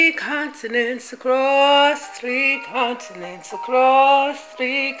three continents, across three continents, across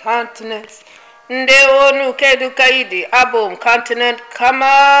three continents. Ndeo nuke dukaidi, abum, continent, come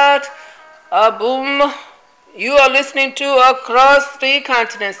out, abum. You are listening to Across Three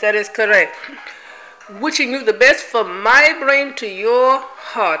Continents, that is correct. Wishing you the best from my brain to your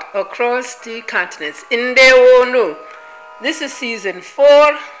heart, across three continents. Ndeo nu. This is season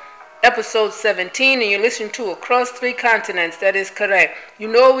 4. Episode 17, and you're listening to Across Three Continents. That is correct. You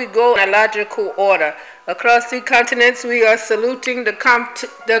know we go in a logical order. Across three continents, we are saluting the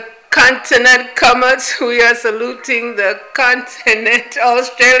continent comets. We are saluting the continent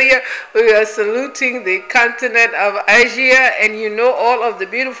Australia. We are saluting the continent of Asia, and you know all of the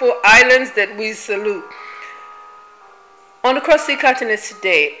beautiful islands that we salute. On Across Three Continents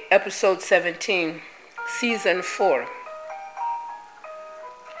today, episode 17, season 4.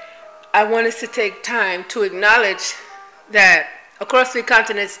 I want us to take time to acknowledge that across the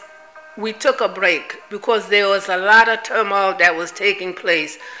continents we took a break because there was a lot of turmoil that was taking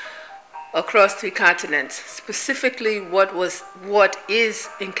place across three continents. Specifically, what is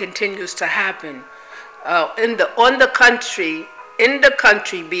and continues to happen in the country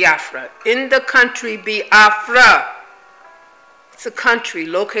Biafra. In the country Biafra, it's a country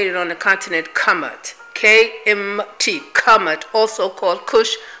located on the continent Kemet. KMT, Kemet, also called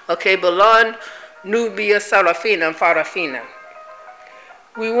Kush, Babylon, Nubia, Sarafina, and Farafina.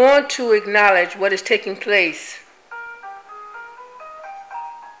 We want to acknowledge what is taking place.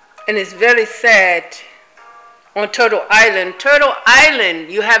 And it's very sad on Turtle Island. Turtle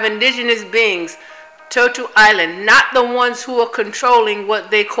Island, you have indigenous beings. Turtle Island, not the ones who are controlling what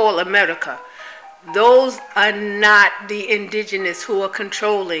they call America. Those are not the indigenous who are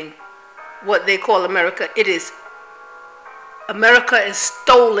controlling what they call America. America is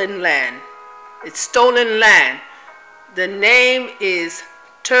stolen land. It's stolen land. The name is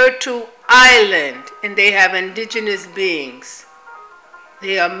Turtle Island, and they have indigenous beings.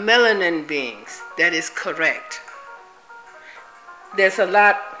 They are melanin beings. That is correct. There's a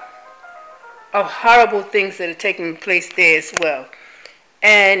lot of horrible things that are taking place there as well.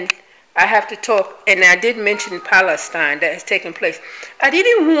 And I have to talk, and I did mention Palestine that has taken place. I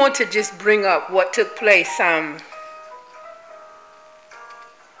didn't want to just bring up what took place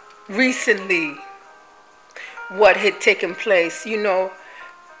recently, what had taken place,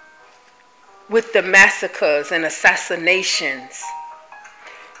 with the massacres and assassinations.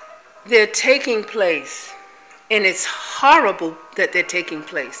 They're taking place, and it's horrible that they're taking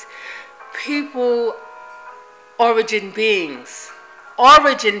place. People, origin beings,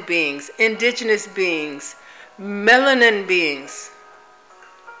 indigenous beings, melanin beings,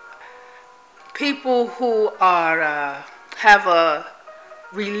 people who are have a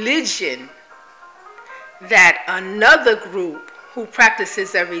religion that another group who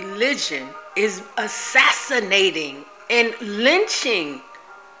practices a religion is assassinating and lynching.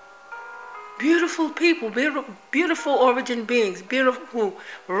 Beautiful people, beautiful origin beings, beautiful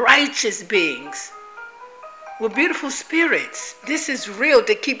righteous beings with beautiful spirits. This is real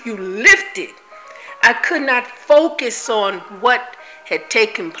to keep you lifted. I could not focus on what had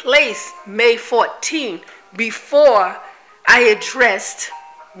taken place May 14 before I addressed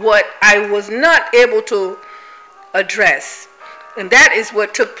what I was not able to address. And that is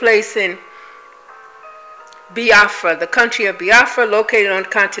what took place in Biafra, the country of Biafra, located on the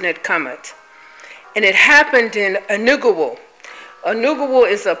continent Kemet. And it happened in Enugu. Enugu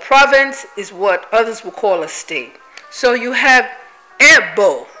is a province, is what others will call a state. So you have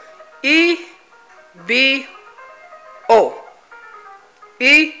Ebo, E-B-O.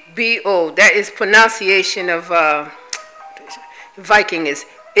 E-B-O, that is pronunciation of Viking is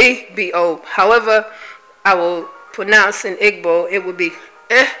E-B-O. However, I will pronounce in Igbo, it would be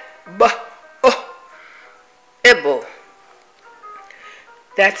E-B-O. Ebo.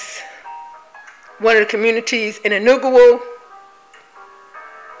 That's one of the communities in Enugu,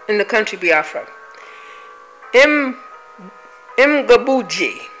 in the country Biafra.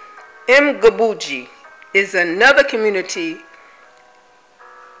 Mgabuji is another community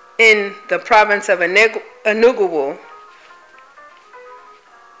in the province of Enugu,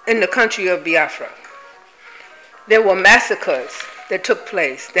 in the country of Biafra. There were massacres that took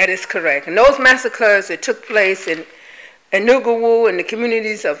place. That is correct. And those massacres that took place in Enugu and the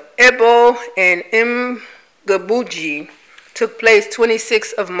communities of Ebo and Mgabuji took place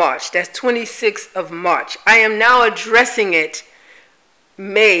 26th of March. That's 26th of March. I am now addressing it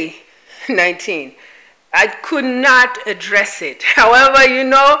May 19. I could not address it. However,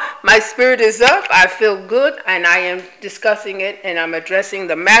 my spirit is up. I feel good, and I am discussing it, and I'm addressing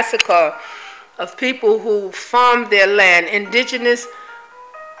the massacre of people who farmed their land, indigenous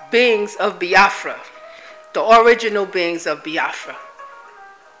beings of Biafra, the original beings of Biafra,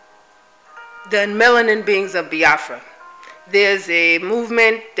 the melanin beings of Biafra. There's a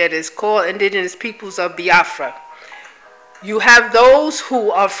movement that is called Indigenous Peoples of Biafra. You have those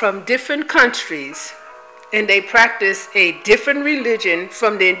who are from different countries and they practice a different religion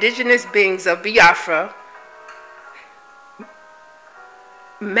from the indigenous beings of Biafra,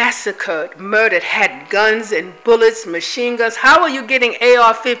 massacred, murdered, had guns and bullets, machine guns. How are you getting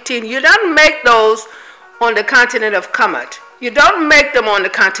AR-15? You don't make those on the continent of Kamat. You don't make them on the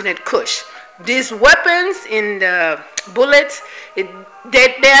continent Kush. These weapons and bullets,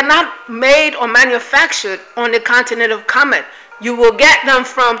 they are not made or manufactured on the continent of Kamat. You will get them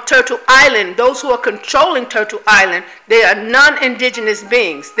from Turtle Island. Those who are controlling Turtle Island, they are non-indigenous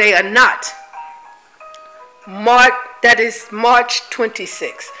beings. They are not. That is March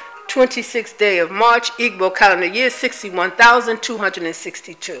 26th day of March, Igbo calendar year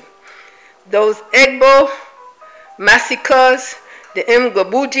 61,262. Those Igbo massacres, the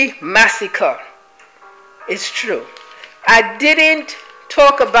Mgabuji massacre, is true. I didn't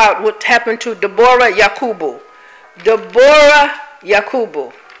talk about what happened to Deborah Yakubu. Deborah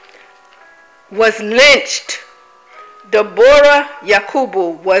Yakubu was lynched. Deborah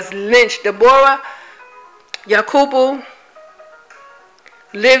Yakubu was lynched. Deborah Yakubu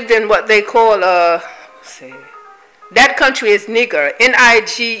lived in what they call, that country is Niger,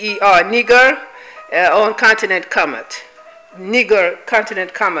 N-I-G-E-R, Niger, on continent Kamat. Niger,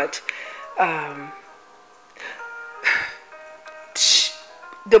 continent Kamat.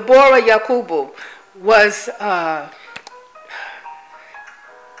 Deborah Yakubu was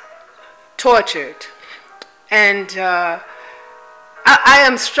tortured, and I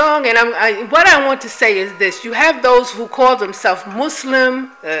am strong, and what I want to say is this. You have those who call themselves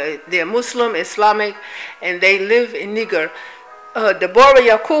Muslim, they're Muslim, Islamic, and they live in Niger. Deborah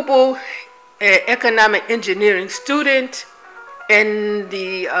Yakubu, an economic engineering student in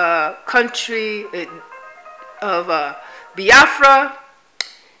the country of Biafra,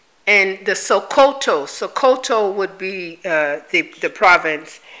 and the Sokoto. Sokoto would be the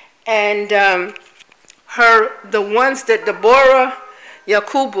province. And the ones that Deborah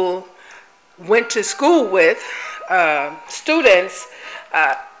Yakubu went to school with, students,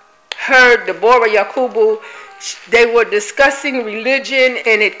 heard Deborah Yakubu, they were discussing religion,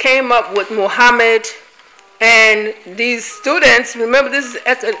 and it came up with Muhammad. And these students, remember this is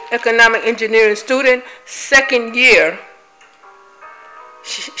an economic engineering student, second year.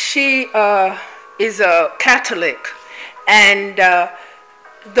 She is a Catholic, and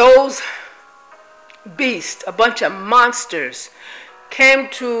those beasts, a bunch of monsters, came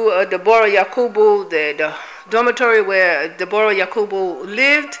to Deborah Yakubu, the dormitory where Deborah Yakubu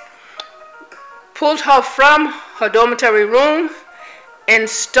lived, pulled her from her dormitory room, and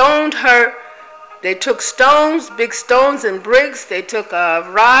stoned her. They took stones, big stones and bricks. They took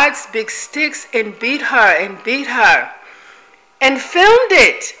rods, big sticks, and beat her and beat her. And filmed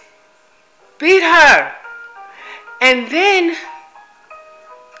it. Beat her. And then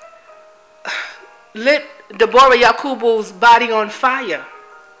lit Deborah Yakubu's body on fire.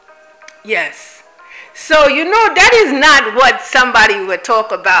 Yes. So, you know, that is not what somebody would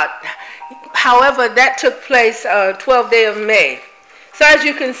talk about. However, that took place 12th day of May. So as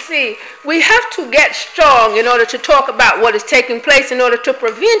you can see, we have to get strong in order to talk about what is taking place in order to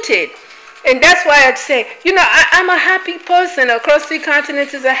prevent it. And that's why I'd say, you know, I'm a happy person. Across Three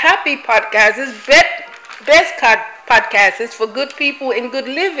Continents is a happy podcast. It's best podcast. It's for good people and good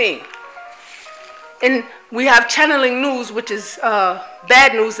living. And we have channeling news, which is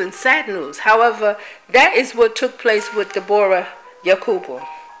bad news and sad news. However, that is what took place with Deborah Yakubu.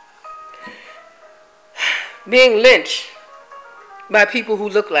 Being lynched by people who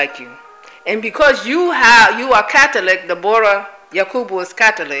look like you. And because you are Catholic, Deborah Yakubu is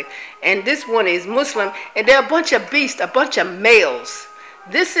Catholic, and this one is Muslim, and they're a bunch of beasts, a bunch of males.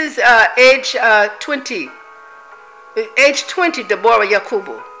 This is age 20, Deborah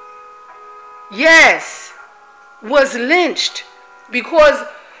Yakubu. Yes, was lynched because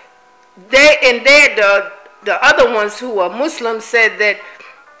the other ones who are Muslims said that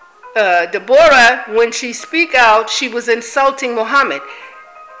Deborah, when she speak out, she was insulting Muhammad.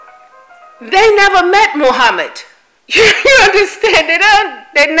 They never met Muhammad. You understand?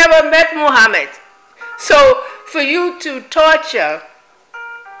 They never met Muhammad. So for you to torture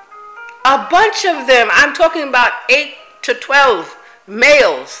a bunch of them, I'm talking about 8 to 12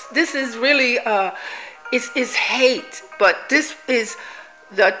 males. This is really, it's hate, but this is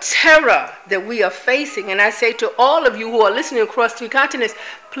the terror that we are facing. And I say to all of you who are listening across 3 continents,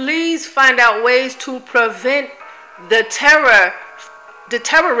 please find out ways to prevent the terror the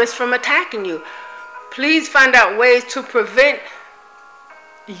terrorists from attacking you. Please find out ways to prevent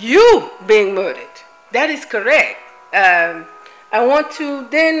you being murdered. That is correct. I want to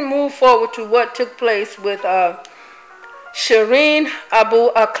then move forward to what took place with Shireen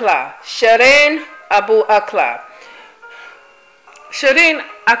Abu Akleh. Shireen Abu Akleh. Shireen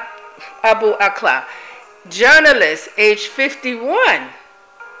Abu Akleh, journalist, age 51.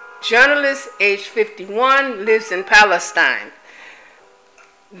 Journalist, age 51, lives in Palestine.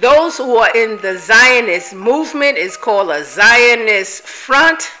 Those who are in the Zionist movement is called a Zionist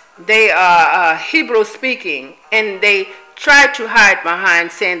front. They are Hebrew speaking, and they try to hide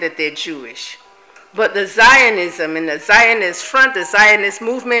behind saying that they're Jewish. But the Zionism and the Zionist front, the Zionist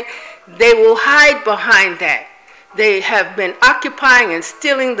movement, they will hide behind that. They have been occupying and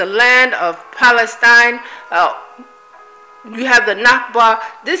stealing the land of Palestine. You have the Nakba.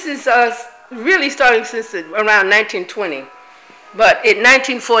 This is really starting since around 1920. But in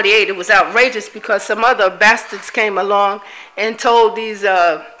 1948, it was outrageous because some other bastards came along and told these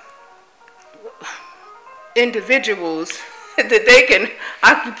individuals that they can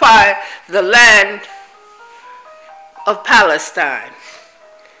occupy the land of Palestine.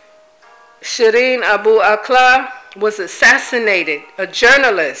 Shireen Abu Akleh was assassinated, a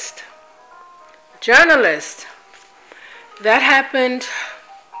journalist. That happened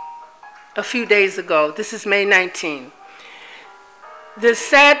a few days ago. This is May 19. The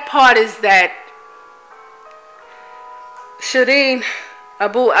sad part is that Shireen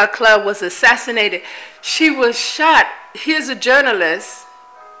Abu Akleh was assassinated. She was shot. Here's a journalist.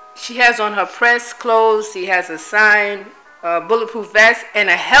 She has on her press clothes. She has a sign, a bulletproof vest, and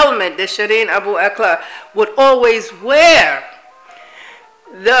a helmet that Shireen Abu Akleh would always wear.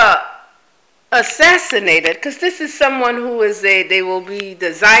 The assassinated, because this is someone who is they will be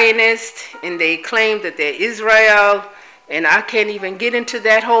the Zionist, and they claim that they're Israel. And I can't even get into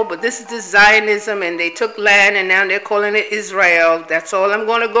that whole, but this is the Zionism, and they took land, and now they're calling it Israel. That's all I'm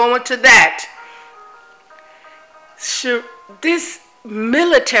going to go into that. This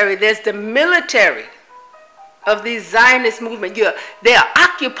military, there's the military of the Zionist movement. They are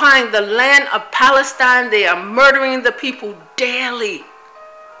occupying the land of Palestine. They are murdering the people daily.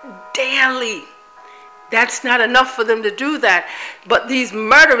 Daily. That's not enough for them to do that. But these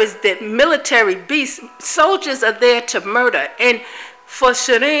murderers, the military beasts, soldiers are there to murder. And for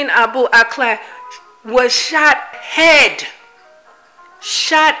Shireen Abu Akleh was shot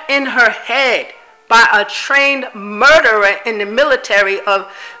in her head by a trained murderer in the military of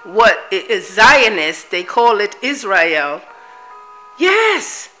what is Zionist. They call it Israel.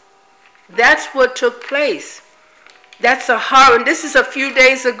 Yes, that's what took place. That's a horror. And this is a few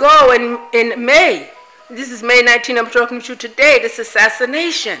days ago in May. This is May 19, I'm talking to you today, this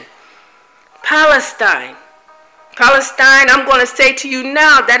assassination. Palestine. Palestine, I'm going to say to you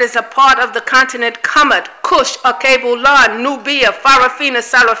now, that is a part of the continent Kemet, Kush, Akebullah, Nubia, Farafina,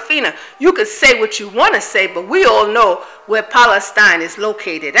 Sarafina. You can say what you want to say, but we all know where Palestine is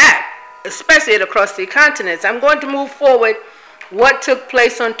located at, especially across the continents. I'm going to move forward what took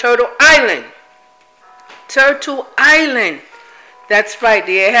place on Turtle Island. Turtle Island. That's right,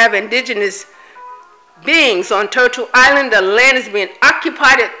 they have indigenous beings on Turtle Island. The land is being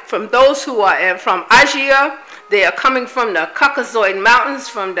occupied from those who are from Asia. They are coming from the Caucasoid Mountains,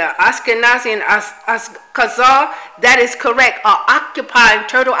 from the Ashkenazi and Khazar. That is correct, are occupying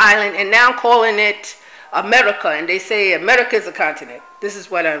Turtle Island and now calling it America. And they say America is a continent. This is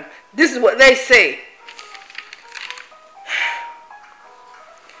what they say.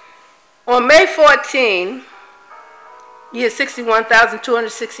 On May 14, year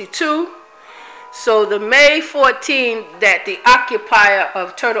 61,262, so the May 14 that the occupier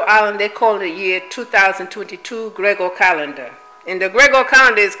of Turtle Island, they call it year 2022 Gregor calendar. And the Gregor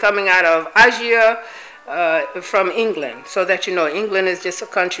calendar is coming out of Asia from England, so that you know England is just a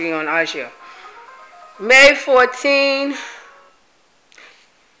country on Asia. May 14,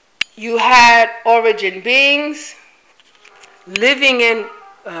 you had origin beings living in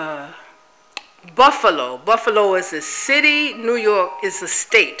Buffalo. Buffalo is a city, New York is a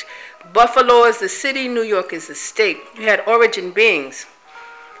state. Buffalo is the city, New York is the state. You had origin beings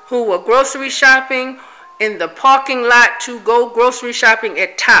who were grocery shopping in the parking lot to go grocery shopping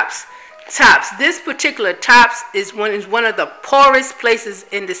at Tops. Tops. This particular Tops is one of the poorest places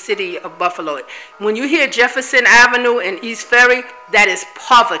in the city of Buffalo. When you hear Jefferson Avenue and East Ferry, that is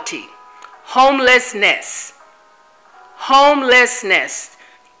poverty, homelessness. Homelessness.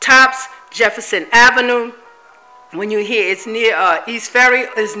 Tops, Jefferson Avenue. When you hear it's near East Ferry,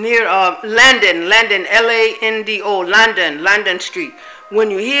 is near London, L-A-N-D-O, London Street. When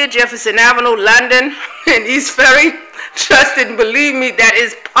you hear Jefferson Avenue, London, and East Ferry, trust and believe me, that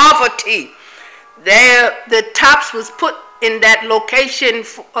is poverty. The Tops was put in that location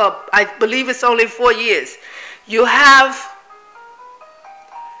for, I believe it's only 4 years. You have,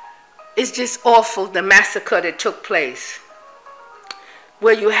 it's just awful, the massacre that took place,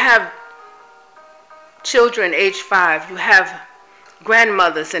 where you have children age 5, you have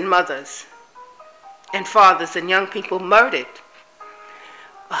grandmothers and mothers and fathers and young people murdered.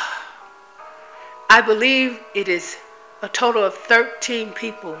 I believe it is a total of 13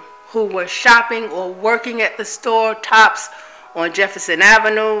 people who were shopping or working at the store Tops on Jefferson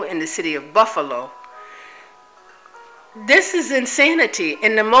Avenue in the city of Buffalo. This is insanity.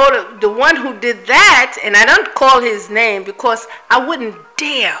 And the one who did that, and I don't call his name because I wouldn't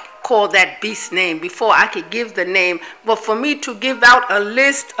dare call that beast's name before I could give the name. But for me to give out a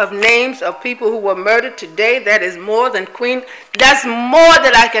list of names of people who were murdered today, that is more than Queen. That's more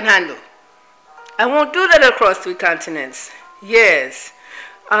than I can handle. I won't do that across 3 continents. Yes.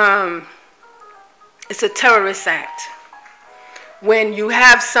 It's a terrorist act. When you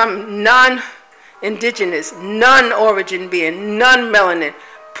have some non-indigenous, non-origin being, non-melanin,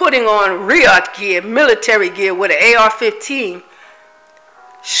 putting on riot gear, military gear with an AR-15,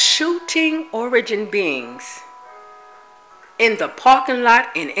 shooting origin beings in the parking lot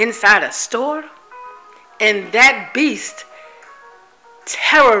and inside a store, and that beast,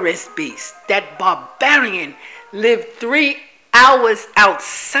 terrorist beast, that barbarian, lived 3 hours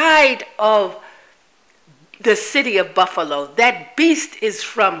outside of the city of Buffalo. That beast is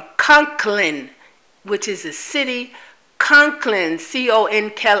from Conklin, which is a city, Conklin,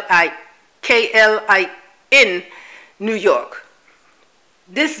 C-O-N-K-L-I-N, New York.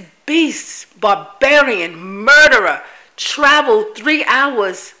 This beast, barbarian, murderer, traveled 3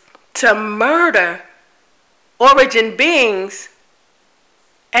 hours to murder origin beings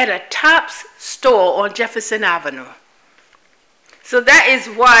at a Tops store on Jefferson Avenue. So that is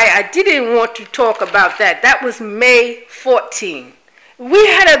why I didn't want to talk about that. That was May 14. We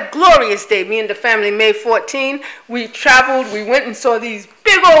had a glorious day, me and the family, May 14. We traveled, we went and saw these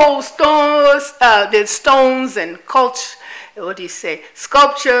big old stones, there's stones and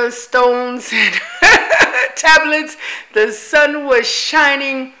sculptures, stones and tablets. The sun was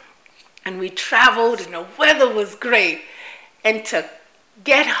shining and we traveled and the weather was great. And to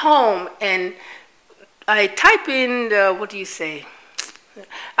get home, and I type in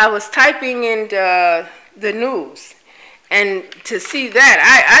I was typing in the news, and to see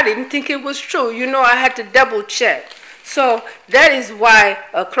that, I didn't think it was true. You know, I had to double check. So that is why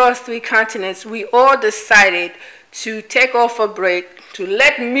across 3 continents, we all decided to take off a break, to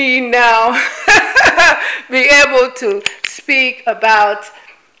let me now be able to speak about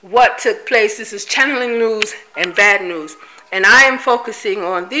what took place. This is channeling news and bad news. And I am focusing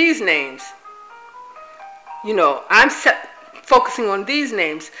on these names. You know, I'm focusing on these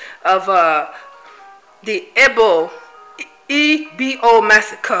names of the Ebo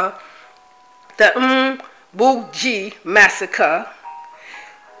massacre, the Mbuji massacre,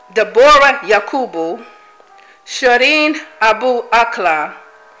 Deborah Yakubu, Shireen Abu Akleh,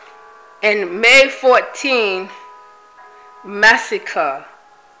 and May 14 massacre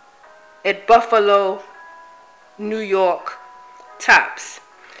at Buffalo, New York, Tops.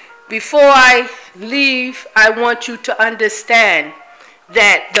 Before I leave, I want you to understand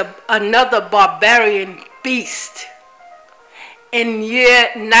that another barbarian beast in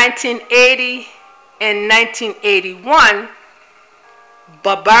year 1980 and 1981,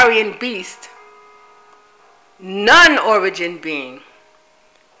 barbarian beast, non-origin being,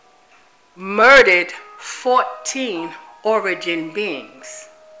 murdered 14 origin beings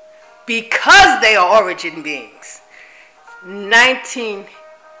because they are origin beings.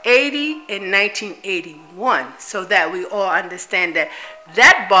 1980 and 1981, so that we all understand that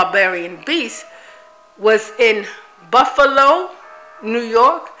that barbarian beast was in Buffalo, New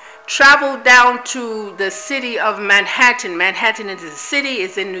York, traveled down to the city of Manhattan. Manhattan is a city,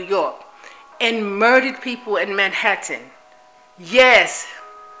 is in New York, and murdered people in Manhattan. Yes.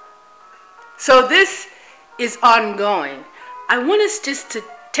 So this is ongoing. I want us just to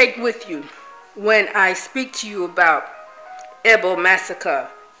take with you when I speak to you about Ebo massacre,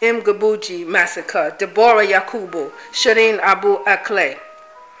 Mbuji massacre, Deborah Yakubu, Shireen Abu Akleh,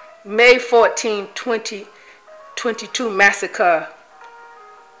 May 14, 2022 massacre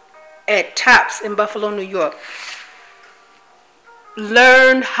at Tops in Buffalo, New York.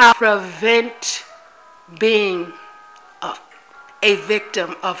 Learn how to prevent being a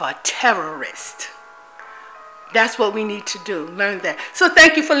victim of a terrorist That's what we need to do. Learn that. So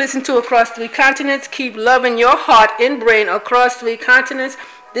thank you for listening to Across Three Continents. Keep loving your heart and brain across three continents.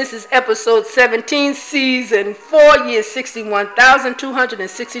 This is episode 17, season 4, year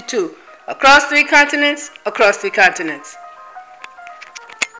 61,262. Across three continents, across three continents.